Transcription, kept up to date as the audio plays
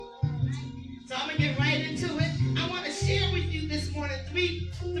So I'm going to get right into it. I want to share with you this morning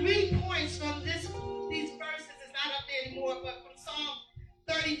three points from these verses. It's not up there anymore, but from Psalm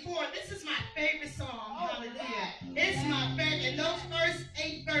 34. This is my favorite psalm. Hallelujah. It's my favorite. And those first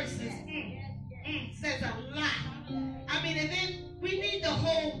 8 verses says a lot. I mean, and then we need the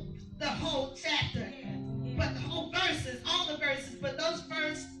whole chapter. But the whole verses, all the verses, but those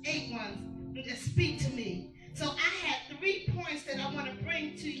first 8 ones just speak to me. So I have 3 points that I want to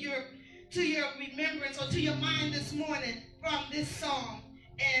bring to your remembrance or to your mind this morning from this psalm.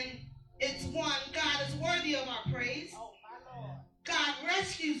 And it's 1, God is worthy of our praise. God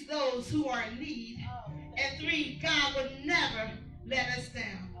rescues those who are in need. And 3, God will never let us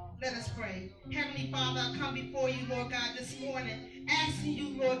down. Let us pray. Heavenly Father, I come before you, Lord God, this morning, asking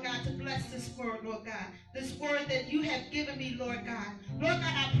you, Lord God, to bless this word, Lord God. This word that you have given me, Lord God. Lord God,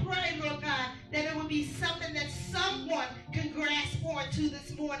 I pray, Lord God, that it will be something that someone can grasp onto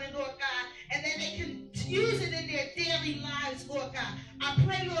this morning, Lord God, and that they can use it in their daily lives, Lord God. I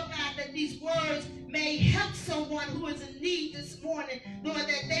pray, Lord God, that these words may help someone who is in need this morning, Lord,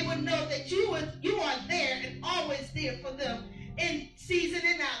 that they would know that you are there and always there for them, in season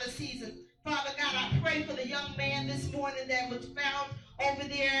and out of season. Father God, I pray for the young man this morning that was found over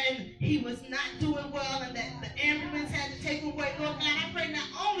there and he was not doing well and that the ambulance had to take him away. Lord God, I pray not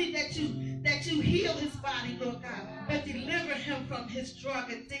only that you heal his body, Lord God, but deliver him from his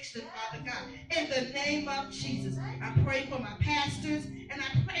drug addiction, Father God, in the name of Jesus. I pray for my pastors, and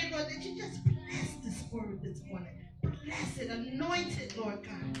I pray, Lord, that you just bless this word this morning. Bless it, anoint it, Lord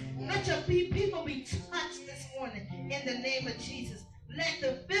God. Let your people be touched this morning in the name of Jesus. Let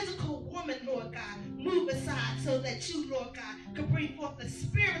the physical woman, Lord God, move aside so that you, Lord God, could bring forth the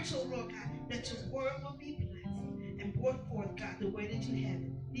spiritual, Lord God, that your word will be blessed and brought forth, God, the way that you have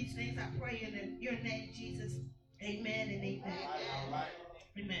it. These things I pray in your name, Jesus. Amen and amen.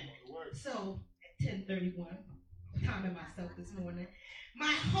 Amen. So, at 10:31, I'm timing myself this morning.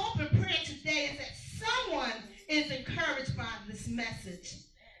 My hope and prayer today is that someone is encouraged by this message.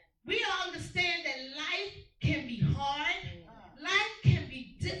 We all understand that life can be hard, life can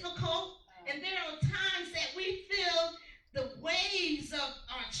be difficult, and there are times that we feel the waves of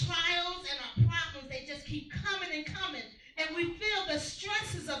our trials and our problems, they just keep coming and coming, and we feel the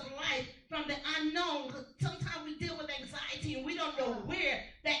stresses of life from the unknown, because sometimes we deal with anxiety and we don't know where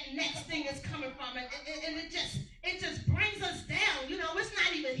that next thing is coming from, and it just brings us down. You know, it's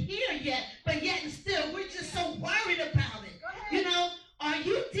not even here yet, but yet and still we're just so worried about it. You know, are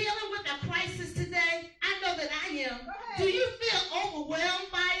you dealing with a crisis today? I know that I am. Do you feel overwhelmed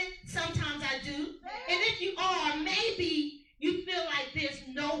by it? Sometimes I do. And if you are, maybe you feel like there's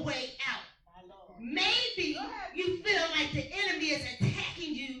no way out. Maybe you feel like the enemy is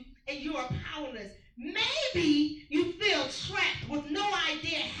attacking you and you are powerless. Maybe you feel trapped with no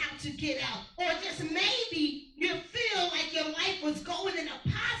idea how to get out. Or just maybe you feel like your life was going in a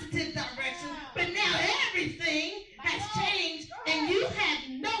positive direction, but now everything has changed and you have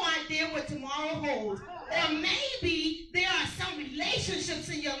no idea what tomorrow holds. Or maybe there are some relationships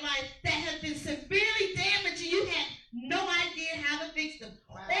in your life that have been severely damaged and you have no idea how to fix them.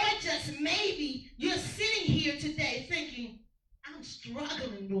 Or just maybe you're sitting here today thinking, I'm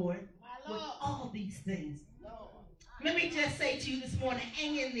struggling, Lord, with all these things. Let me just say to you this morning,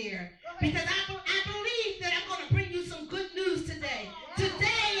 hang in there. Because I believe that I'm going to bring you some good news today.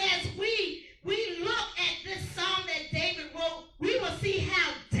 Today, as we look at this psalm that David wrote, we will see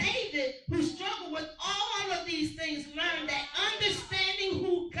how David, who struggled with all of these things, learned that understanding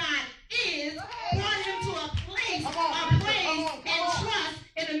who God is brought him to a place of praise and trust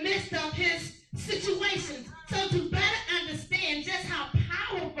in the midst of his situations. So to better understand just how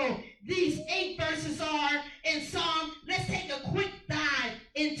powerful these 8 verses are in Psalm, let's take a quick dive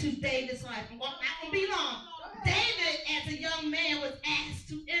into David's life. It's not going to be long. David, as a young man, was asked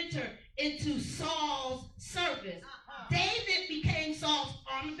to enter into Saul's service. David became Saul's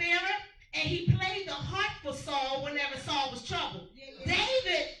armor bearer, and he played the harp for Saul whenever Saul was troubled.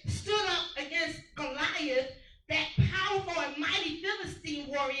 David stood up against Goliath, that powerful and mighty Philistine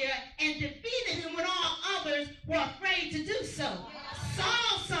warrior, and defeated him when all others were afraid to do so.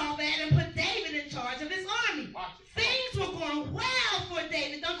 Saul saw that and put David in charge of his army. Things were going well for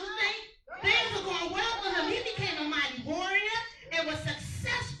David, don't you think? Things were going well for him. He became a mighty warrior and was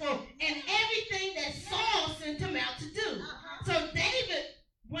successful in everything that Saul sent him out to do. So David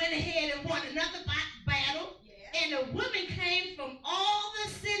went ahead and won another battle, and the women came from all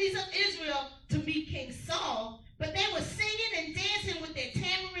the cities of Israel to meet King Saul, but they were singing and dancing with their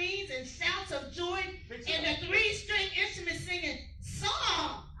tambourines and shouts of joy, and the 3-string instruments singing,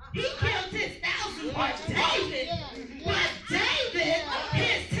 Saul, he killed his thousands, but David,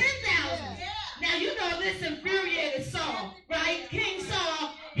 his 10,000. right? King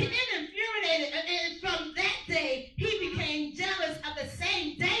Saul, he been infuriated, and from that day, he became jealous of the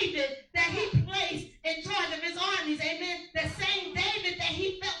same David that he placed in charge of his armies, amen? The same David that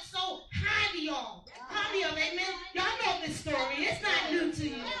he felt so highly of, amen? Y'all know this story. It's not new to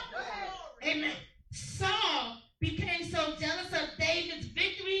you. Amen. Saul became so jealous of David's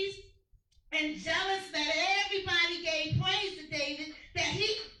victories and jealous that everybody gave praise to David that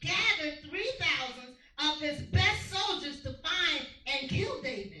he gathered 3,000 of his best soldiers to find and kill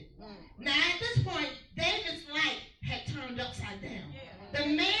David. Now at this point, David's life had turned upside down. The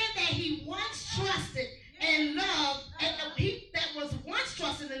man that he once trusted and loved, that was once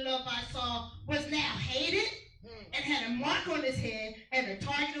trusted and loved by Saul, was now hated and had a mark on his head and a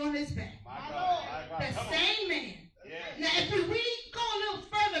target on his back. The same man. Now, if we go a little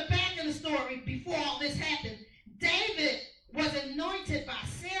further back in the story before all this happened, David was anointed by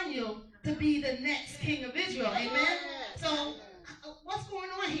Samuel to be the next king of Israel. Amen? So, what's going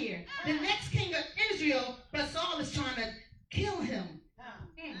on here? The next king of Israel, but Saul is trying to kill him.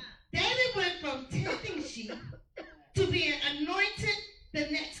 David went from tending sheep to being anointed the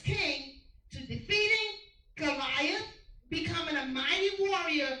next king to defeating Goliath, becoming a mighty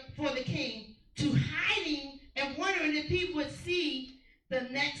warrior for the king, to hiding and wondering if he would see the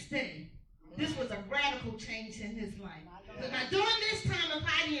next day. This was a radical change in his life. But now during this time of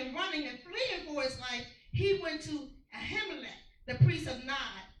hiding and running and fleeing for his life, he went to Ahimelech, the priest of Nod.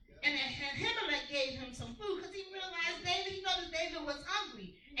 And Ahimelech gave him some food because he realized he noticed David was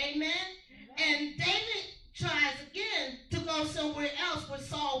hungry. Amen? And David tries again to go somewhere else where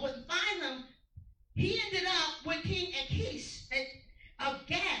Saul wouldn't find him. He ended up with King Achish of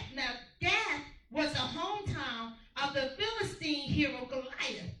Gath. Now, Gath was a hometown of the Philistine hero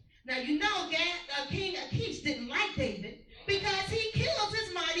Goliath. Now, you know King Achish didn't like David because he killed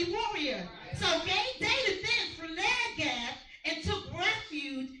his mighty warrior. So David then fled Gath and took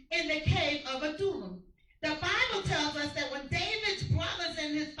refuge in the cave of Adullam. The Bible tells us that when David's brothers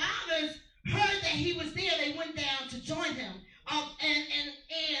and his fathers heard that he was there, they went down to join him.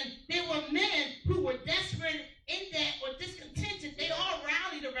 And there were men who were desperate, in debt, or discontented. They all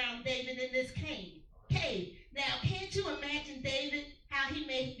rallied around David in this cave. Now, can't you imagine David, how he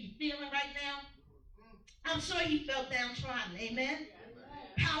may be feeling right now? I'm sure he felt downtrodden, amen?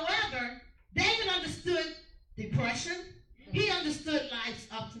 However, David understood depression. He understood life's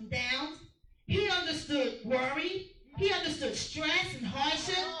ups and downs. He understood worry. He understood stress and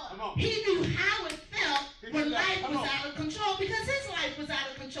hardship. He knew how it felt when life was out of control because his life was out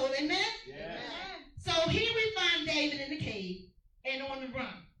of control, amen? Yeah. So here we find David in the cave and on the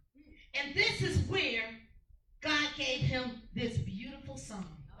run. And this is where God gave him this beautiful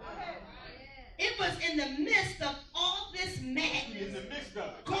song. It was in the midst of all this madness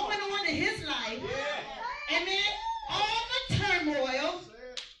going on in his life. Yeah. Amen? All the turmoil,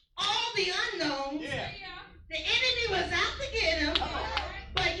 all the unknowns. Yeah. The enemy was out to get him,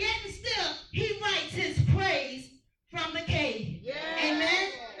 but yet and still, he writes his praise from the cave. Yeah.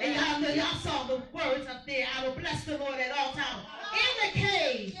 Amen? And y'all saw the words up there. I will bless the Lord at all times. In the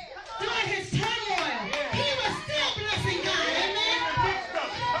cave, during his turmoil, he was still blessing God. Amen?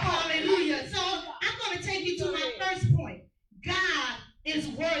 Hallelujah. So I'm going to take you to my first point. God is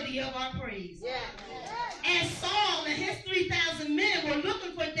worthy of our praise. Yeah. As Saul and his 3,000 men were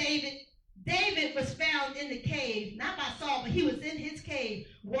looking for David, David was found in the cave, not by Saul, but he was in his cave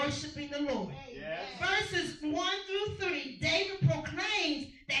worshiping the Lord. Yes. Verses 1 through 3, David proclaims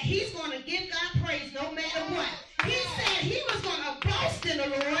that he's going to give God praise no matter what. He said he was going to boast in the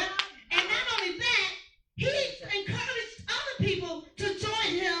Lord, and not only that, he encouraged other people to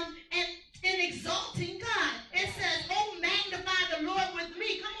join him in exalting God. It says, oh, magnify the Lord with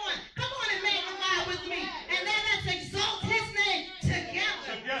me. Come on and magnify with me. And then let's exalt his name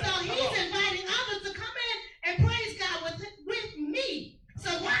together. So he's inviting others to come in and praise God with me. So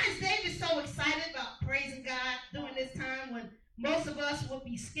why is David so excited about praising God during this time when most of us would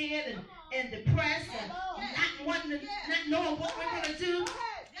be scared and depressed and not knowing what we're going to do?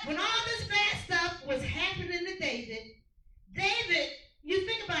 When all this bad stuff was happening to David, you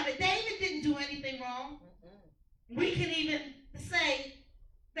think about it, David didn't do anything wrong. We can even say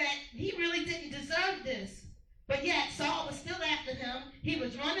that he really didn't deserve this. But yet, Saul was still after him. He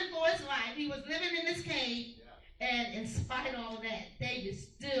was running for his life. He was living in this cave. And in spite of all of that, David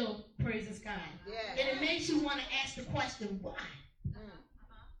still praises God. Yeah. And it makes you want to ask the question, why?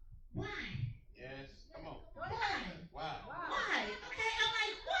 Why? Yes, come on. Why? Why? Why? Okay, I'm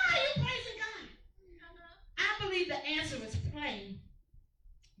like, why are you praising God? I believe the answer is plain.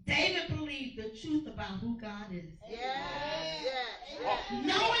 David believed the truth about who God is.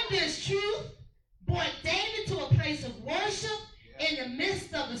 Knowing this truth brought David to a place of worship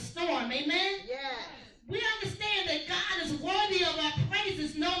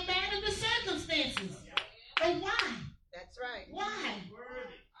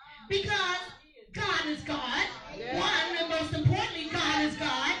Because God is God. One, and most importantly, God is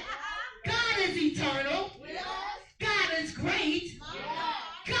God. God is eternal. God is great.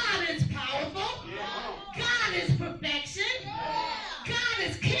 God is powerful. God is perfection. God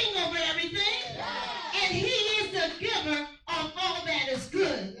is king over everything. And he is the giver of all that is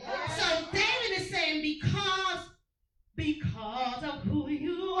good. So David is saying, because of who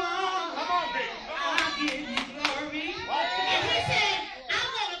you are, I'll give you glory. And he said, I'm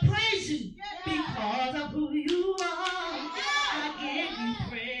going to praise you because of who you are. I give you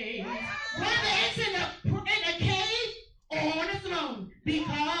praise. Whether it's in a cave or on a throne,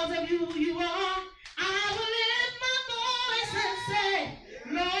 because of who you are, I will lift my voice and say,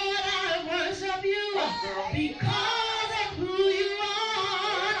 Lord, I worship you because of who you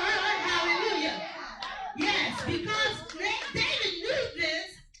are. Hallelujah. Yes, because David knew this,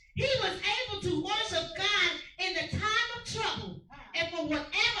 he was able to worship God in the time of trouble. And for whatever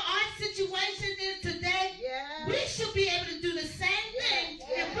our situation is today, we should be able to do the same thing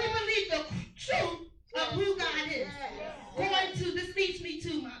if we believe the truth of who God is. This leads me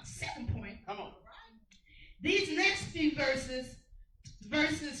to my second point. Come on. These next few verses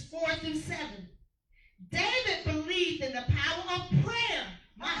 4 through 7. David believed in the power of prayer.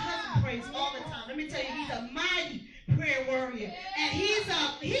 My husband prays all the time. Let me tell you, he's a mighty prayer warrior. And he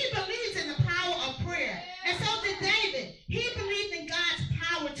believes in the power of prayer. And so did David. He believed in God's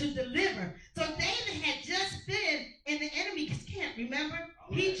power to deliver. So David had just been in the enemy's camp, remember?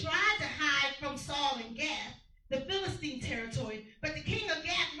 He tried to hide from Saul and Gath, the Philistine territory. But the king of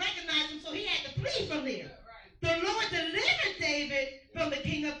Gath recognized him, so he had to flee from there. The Lord delivered David from the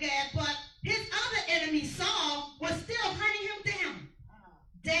king of Gath, but his other enemy, Saul, was still hunting him down.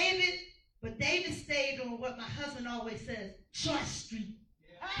 David stayed on what my husband always says, Trust Street.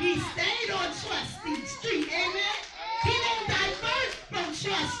 He stayed on Trust Street, amen? He didn't divert from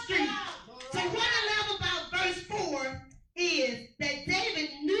Trust Street. So what I love about verse 4 is that David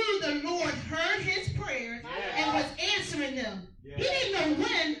knew the Lord heard his prayers and was answering them. He didn't know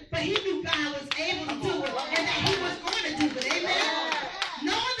when, but he knew God was able to do it and that he was going to do it, amen?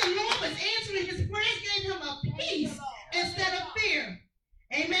 Knowing the Lord was answering his prayers gave him a peace instead of fear.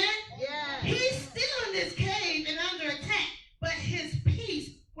 Amen? Yeah. He's still in this cave and under attack, but his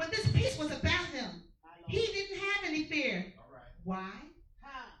peace, this peace was about him. He didn't have any fear. Right. Why?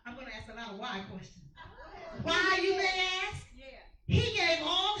 I'm going to ask a lot of why questions. Why, you may ask? He gave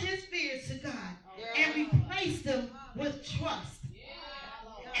all his fears to God and replaced them with trust.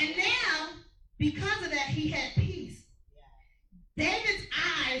 And now, because of that, he had peace. David's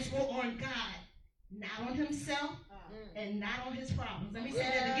eyes were on God, not on himself, and not on his problems. Let me say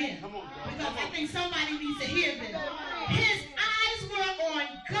that again, because I think somebody needs to hear this. His eyes were on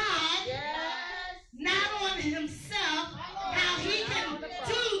God, not on himself, how he can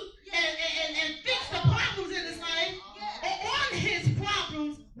do and fix the problems in his life, or on his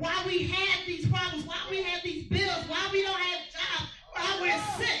problems, why we have these problems, why we have these bills, why we don't have jobs, why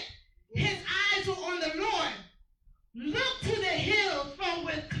we're sick. His eyes were on the Lord. Look to the hills from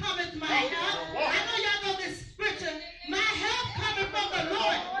which cometh my help. I know y'all know this scripture. My help coming from the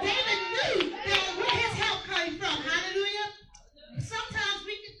Lord. David knew that where his help coming from. Hallelujah. Sometimes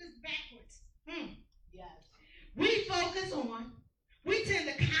we get this backwards. We focus on, we tend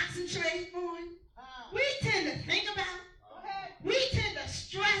to concentrate on, we tend to think about, we tend to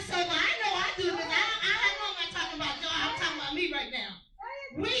stress over. I know I do this. I know I'm not talking about y'all. I'm talking about me right now.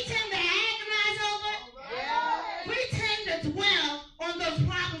 We tend to agonize over. We tend to dwell on those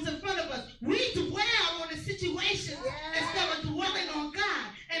problems in front of us. We dwell on the situation instead of dwelling on God.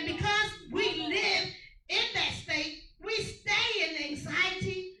 And because we live in that state, we stay in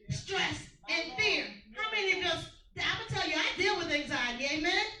anxiety, stress, and fear. How many of us, I'm going to tell you, I deal with anxiety,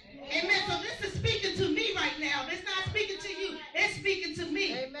 amen? Amen. So this is speaking to me right now. It's not speaking to you. It's speaking to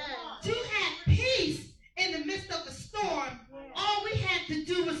me. Amen. To have peace in the midst of a storm, all we have to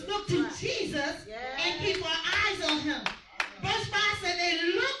do is look to Jesus and keep our eyes on him. Verse 5 said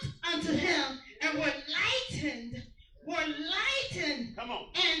they looked unto him and were lightened,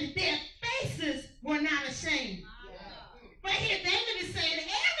 and their faces were not ashamed. But here David is saying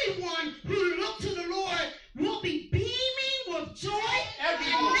everyone who looked to the Lord will be beaming with joy and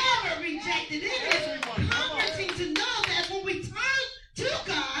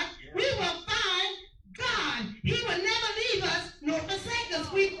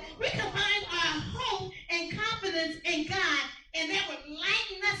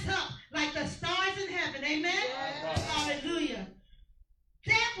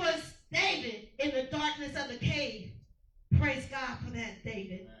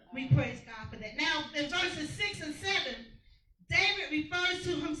refers to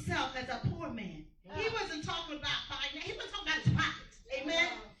himself as a poor man. He wasn't talking about finance. He wasn't talking about his pockets. Amen.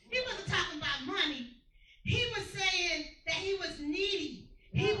 He wasn't talking about money. He was saying that he was needy.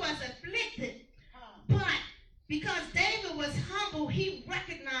 He was afflicted. But because David was humble, he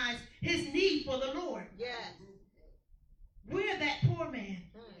recognized his need for the Lord. Yes. We're that poor man.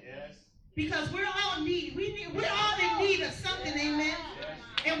 Yes. Because we're all needy. We're all in need of something, amen?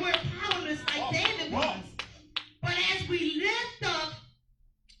 And we're powerless like David was. But as we lift up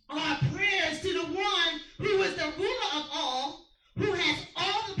our prayers to the one who is the ruler of all, who has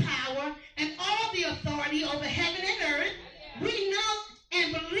all the power and all the authority over heaven and earth, we know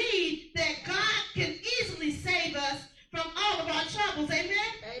and believe that God can easily save us from all of our troubles. Amen?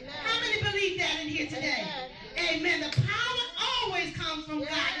 Amen. How many believe that in here today? Amen. The power always comes from God.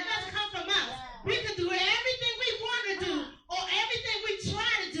 It doesn't come from us. We can do everything we want to do or everything we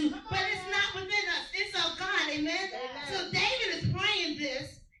try to do, but it's not within us. It's of God. Amen? So David is praying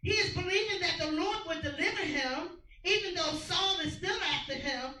this. He is believing that the Lord would deliver him, even though Saul is still after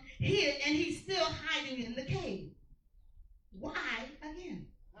him, and he's still hiding in the cave. Why again?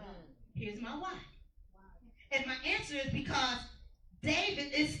 Here's my why. And my answer is because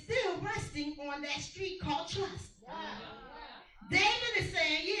David is still resting on that street called trust. David is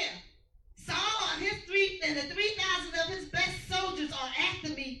saying, yeah, Saul and the 3,000 of his best soldiers are after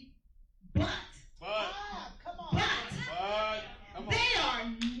me, but they are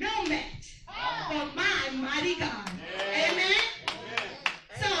no match for my mighty God. Amen?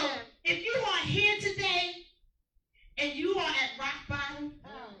 So, if you are here today and you are at rock bottom,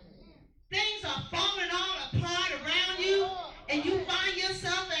 things are falling all apart around you, and you find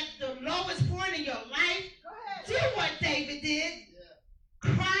yourself at the lowest point in your life, do what David did.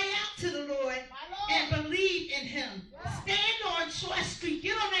 Cry out to the Lord and believe in him. Stand on Trust Street.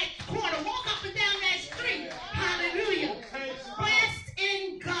 Get on that corner. Walk up and down that street. Hallelujah. Rest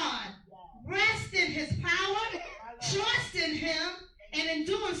in God. Rest in his power. Trust in him. And in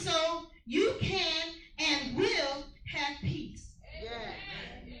doing so, you can and will have peace.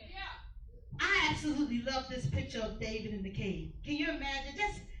 I absolutely love this picture of David in the cave. Can you imagine?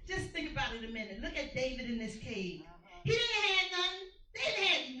 Just think about it a minute. Look at David in this cave. He didn't have nothing. David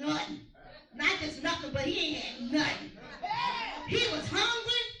had nothing. Not just nothing, but he ain't had nothing. He was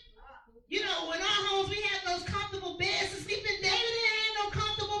hungry. You know, in our homes, we have those comfortable beds to sleep in. David didn't have no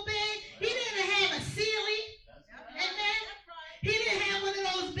comfortable bed. He didn't have a ceiling. Amen? He didn't have one of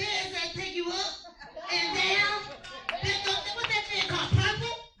those beds that take you up and down. What's that bed called?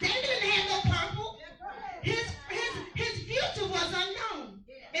 Purple? David didn't have no purple. His future was unknown.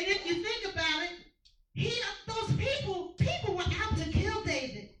 And if you think about it, those people were out to kill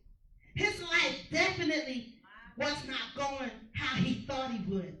David. His life definitely was not going how he thought he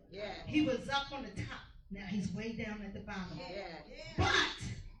would. He was up on the top. Now he's way down at the bottom. But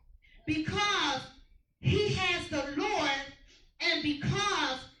because he has the Lord, and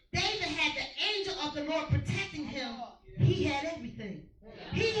because David had the angel of the Lord protecting him, he had everything.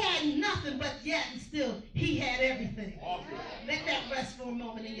 He had nothing, but yet and still he had everything. Let that rest for a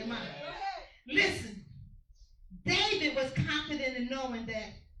moment in your mind. Listen, David was confident in knowing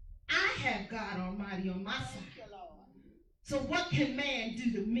that I have God Almighty on my side. So what can man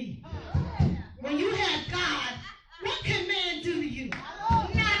do to me? When you have God, what can man do to you?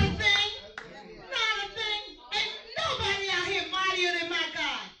 Not a thing. Not a thing. Ain't nobody out here mightier than my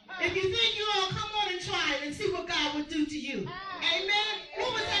God. If you think you're going to come on and try it and see what God would do to you. Amen.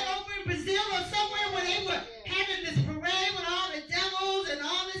 What was that over in Brazil or somewhere where they were having this parade with all the devils and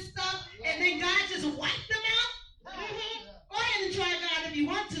all this stuff, and then God just wiped them out? Go ahead and try God if you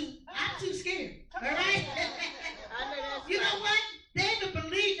want to. I'm too scared. All right? You know what? David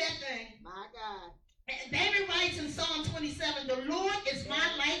believed that thing. My God. And David writes in Psalm 27, the Lord is my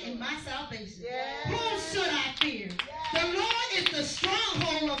light and my salvation. Whom should I fear? The Lord is the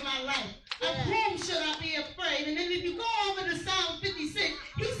stronghold of my life. Of whom should I be afraid? And then if you go over to Psalm 56,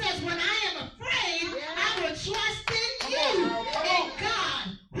 he says, when I am afraid, I will trust in you, in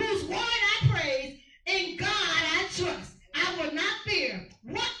God, whose word I praise. In God I trust. I will not fear.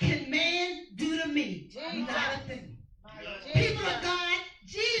 What can man do to me? Not a thing. People of God,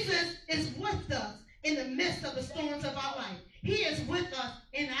 Jesus is with us in the midst of the storms of our life. He is with us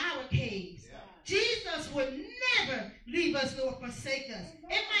in our caves. Jesus would never leave us nor forsake us.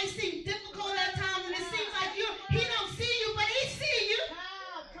 It might seem difficult at times, and it seems like he don't see you, but he sees you.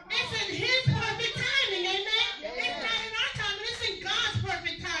 It's in his perfect timing, amen? It's not in our timing, it's in God's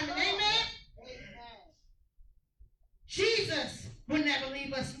perfect timing, amen? Jesus will never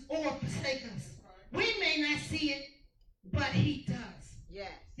leave us or forsake us. We may not see it, but he does.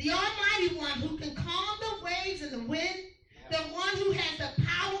 The Almighty One who can calm the waves and the wind, the one who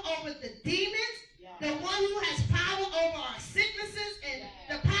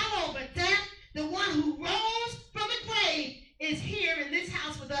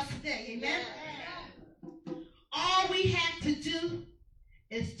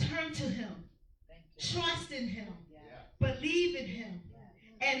is turn to him, trust in him, believe in him,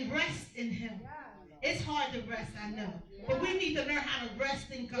 and rest in him. It's hard to rest, I know, but we need to learn how to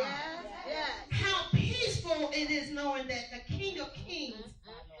rest in God. How peaceful it is knowing that the King of Kings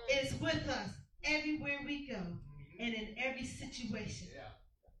is with us everywhere we go and in every situation.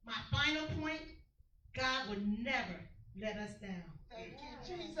 My final point, God will never let us down. Thank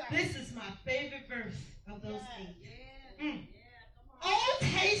you, Jesus. This is my favorite verse of those 8. Oh,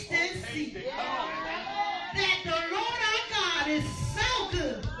 taste and see that the Lord our God is so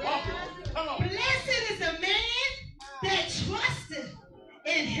good. Blessed is the man that trusteth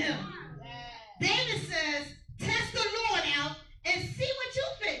in him. David says, test the Lord out and see what you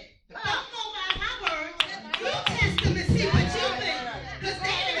think. Don't go by my words. You test him and see what you think. Because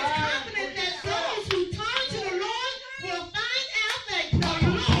David is confident that those who turn to the Lord will find out that the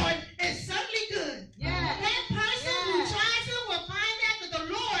Lord is certainly good. That person who tries him will find out that the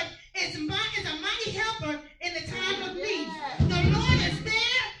Lord is a mighty helper in the time of need. The Lord is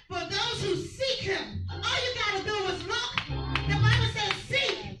there for those who seek him. All you got to do is look. The Bible says,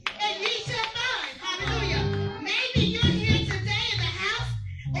 seek and ye shall find. Hallelujah. Maybe you're here today in the house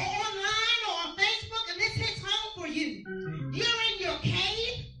or online or on Facebook and this hits home for you. You're in your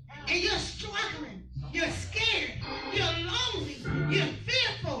cave and you're struggling. You're scared. You're lonely. You're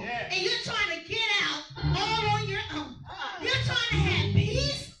fearful. And you're trying to get out all on your own. You're trying to have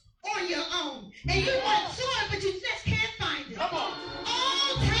peace on your own. And you want joy, but you just can't find it. Come on.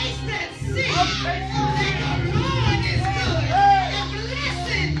 Oh, taste and see that the Lord is good. And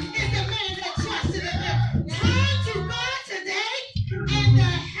blessed is the man that trusted in him. Turn to God today, and the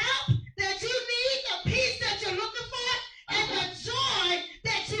help that you need, the peace that you're looking for, and the joy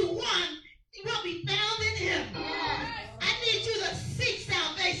that you want will be found in him. I need you to seek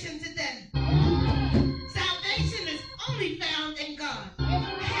salvation today. Salvation is only found in God.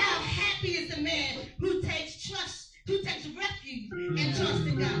 How happy is the man who takes refuge and trust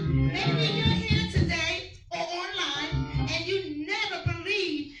in God. Maybe you're here today or online and you never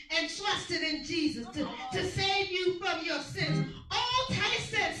believed and trusted in Jesus to save you from your sins. Oh,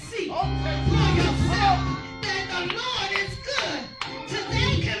 taste and see for yourself that the Lord is good.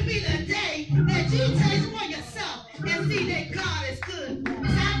 Today can be the day that you taste for yourself and see that God is good.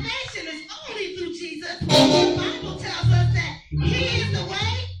 Salvation is only through Jesus. The Bible tells us that he is the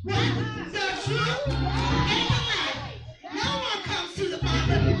way, the truth, and the life. No one comes to the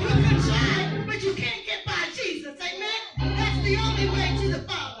Father. You can try, but you can't get by Jesus. Amen? That's the only way to the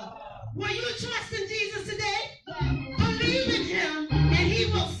Father. Will you trust in Jesus today? Believe in him, and he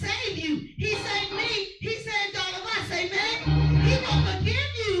will save you. He saved me. He saved all of us. Amen? He will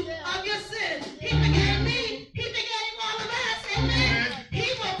forgive you of your sins. He forgave me. He forgave all of us. Amen? He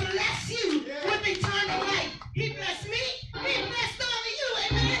will bless you with eternal life. He blessed me. He blessed all of you.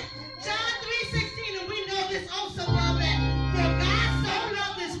 Amen? John 3:16, and we know this also well that for God so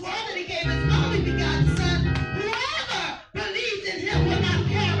loved this world that he gave his only begotten Son. Whoever believes in him will not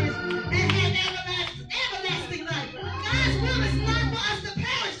perish and have everlasting life. God's will is not for us to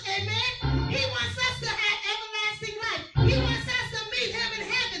perish. Amen? He wants us to have everlasting life. He wants us to meet him in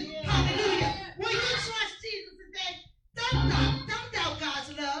heaven. Hallelujah. Will you trust Jesus today? Don't doubt God's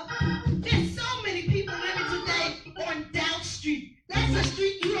love. There's so many people living today on Doubt Street. That's a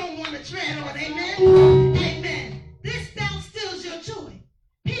street you don't want to tread on. Amen? Amen. This doubt steals your joy.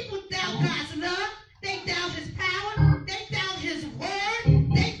 People doubt God's love. They doubt his power. They doubt his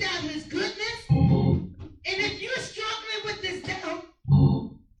word. They doubt his goodness. And if you're struggling with this doubt,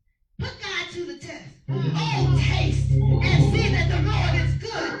 put God to the test. Oh, taste and see that the Lord is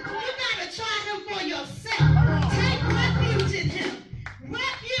good. You got to try him for yourself. Take refuge in him.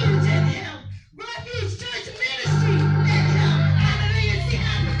 Refuge in him. Refuge church ministry in him. Hallelujah. See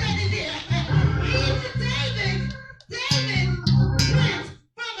how I put that in there? David went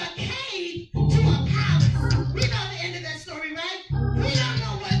from a cave to a palace. We know the end of that story, right? We don't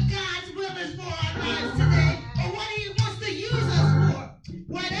know what God's will is for our lives today or what he wants to use us for.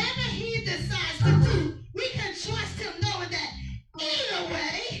 Whatever he decides to do, we can trust him knowing that either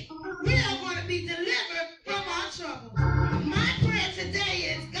way, we are going to be delivered from our troubles. My prayer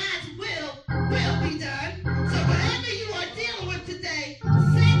today is God's will be done. So whatever you are dealing with today,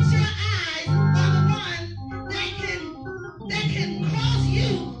 set your eyes on the one that can cause you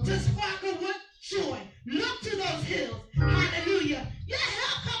to sparkle with joy. Look to those hills. Hallelujah. Your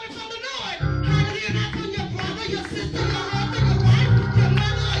help coming from the Lord. Hallelujah. Not from your brother, your sister, your husband, your wife, your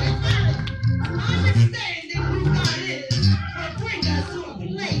mother, or your father. Understanding who God is will bring us to a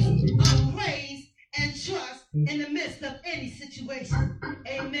place of praise and trust in the midst of any situation.